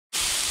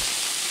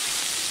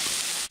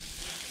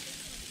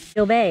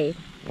Yo, babe.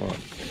 What?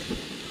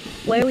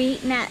 Where are we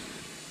eating at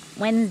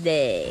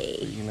Wednesday?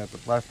 Eating at the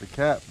plastic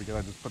cap because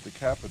I just put the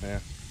cap in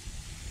there.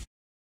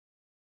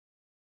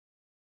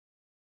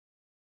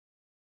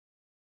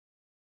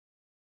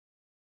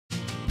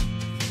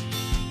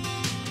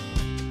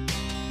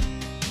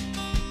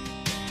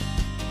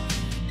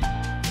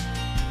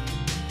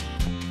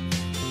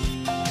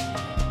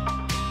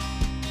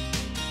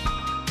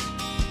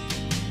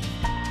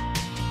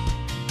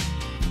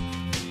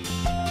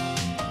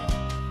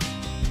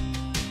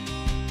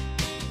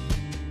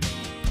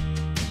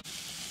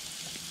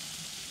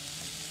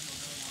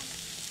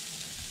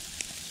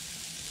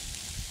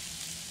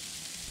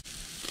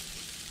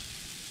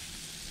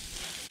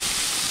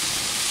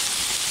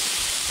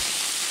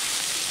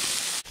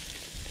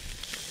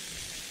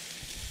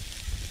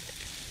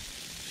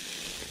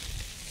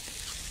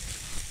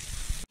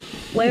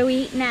 Where are we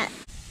eating at?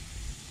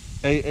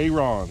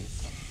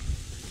 Aaron's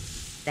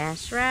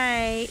That's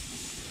right.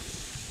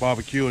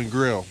 Barbecue and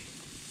Grill.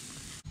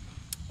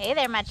 Hey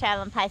there, my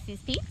traveling Pisces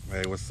peeps.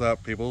 Hey, what's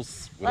up,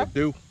 peoples? What it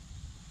do?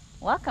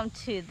 Welcome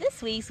to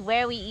this week's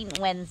Where We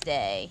Eatin'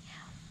 Wednesday.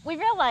 We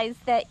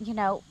realized that, you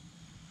know,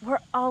 we're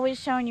always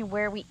showing you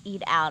where we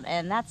eat out,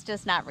 and that's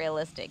just not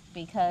realistic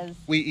because...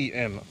 We eat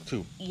in,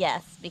 too.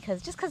 Yes,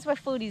 because just because we're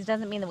foodies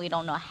doesn't mean that we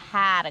don't know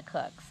how to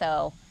cook.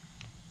 So,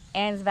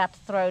 Anne's about to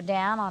throw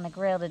down on a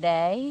grill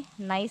today.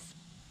 Nice,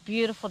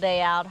 beautiful day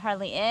out.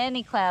 Hardly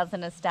any clouds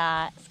in the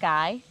sky.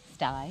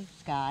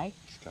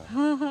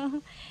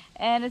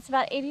 And it's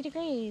about 80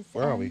 degrees.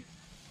 Where are we?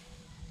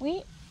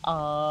 We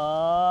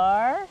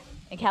are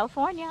in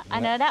California. I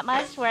know that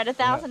much. We're at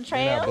 1,000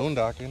 Trails. We're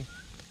not boondocking.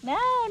 No,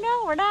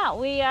 we're not.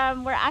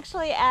 We're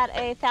actually at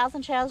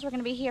 1,000 Trails. We're going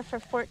to be here for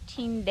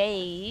 14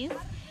 days,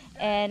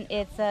 and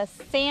it's a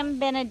San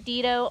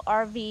Benedito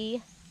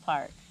RV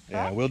park.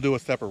 Yeah, we'll do a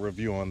separate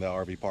review on the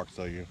RV park,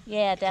 so you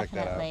Yeah, check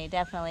that out.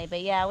 definitely. But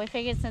yeah, we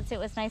figured since it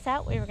was nice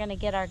out, we were going to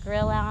get our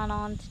grill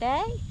on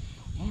today,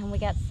 and we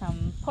got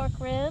some pork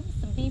ribs,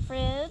 some beef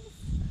ribs,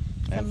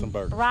 and some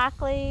burgers,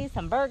 broccoli,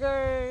 some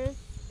burgers.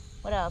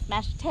 What else?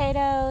 Mashed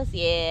potatoes.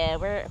 Yeah,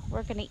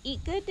 we're gonna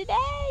eat good today.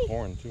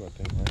 Corn too, I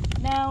think, right?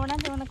 No, we're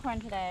not doing the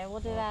corn today.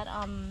 We'll do that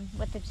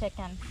with the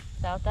chicken.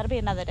 So that'll be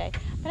another day.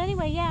 But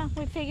anyway, yeah,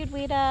 we figured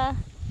we'd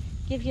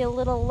give you a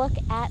little look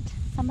at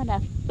some of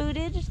the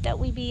footage that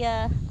we be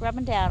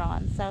grubbing down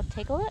on. So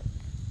take a look.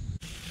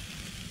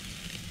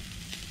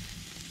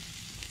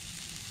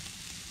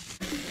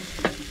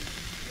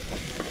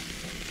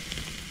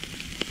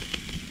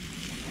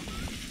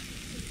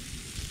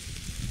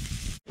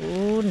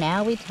 Ooh,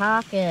 now we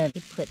talking.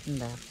 We putting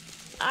the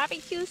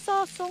barbecue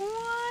sauce on.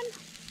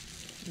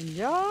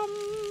 Yum.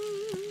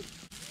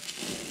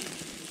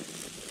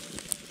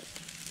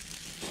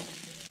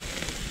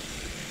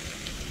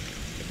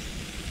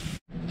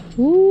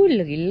 Ooh,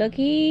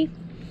 looky.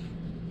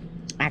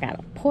 I got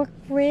a pork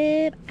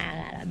rib.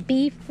 I got a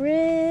beef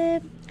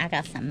rib. I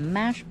got some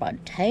mashed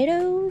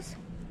potatoes.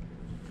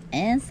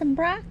 And some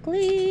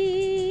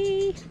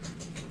broccoli.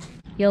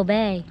 Yo,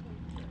 bae.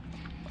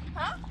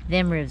 Huh?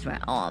 Them ribs were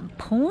on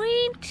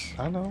point.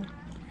 I know.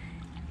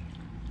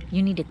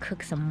 You need to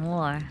cook some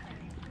more.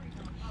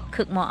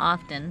 Cook more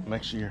often.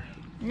 Next year.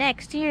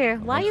 Next year?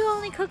 Why you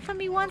only cook for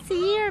me once a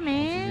year,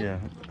 man? Yeah,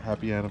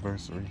 happy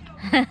anniversary.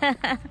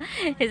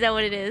 Is that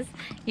what it is?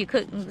 You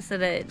cook so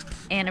that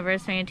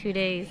anniversary in 2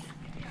 days?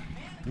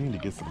 You need to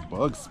get some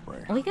bug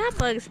spray. We got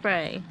bug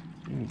spray.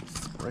 You need to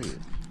spray it.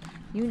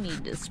 You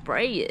need to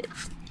spray it.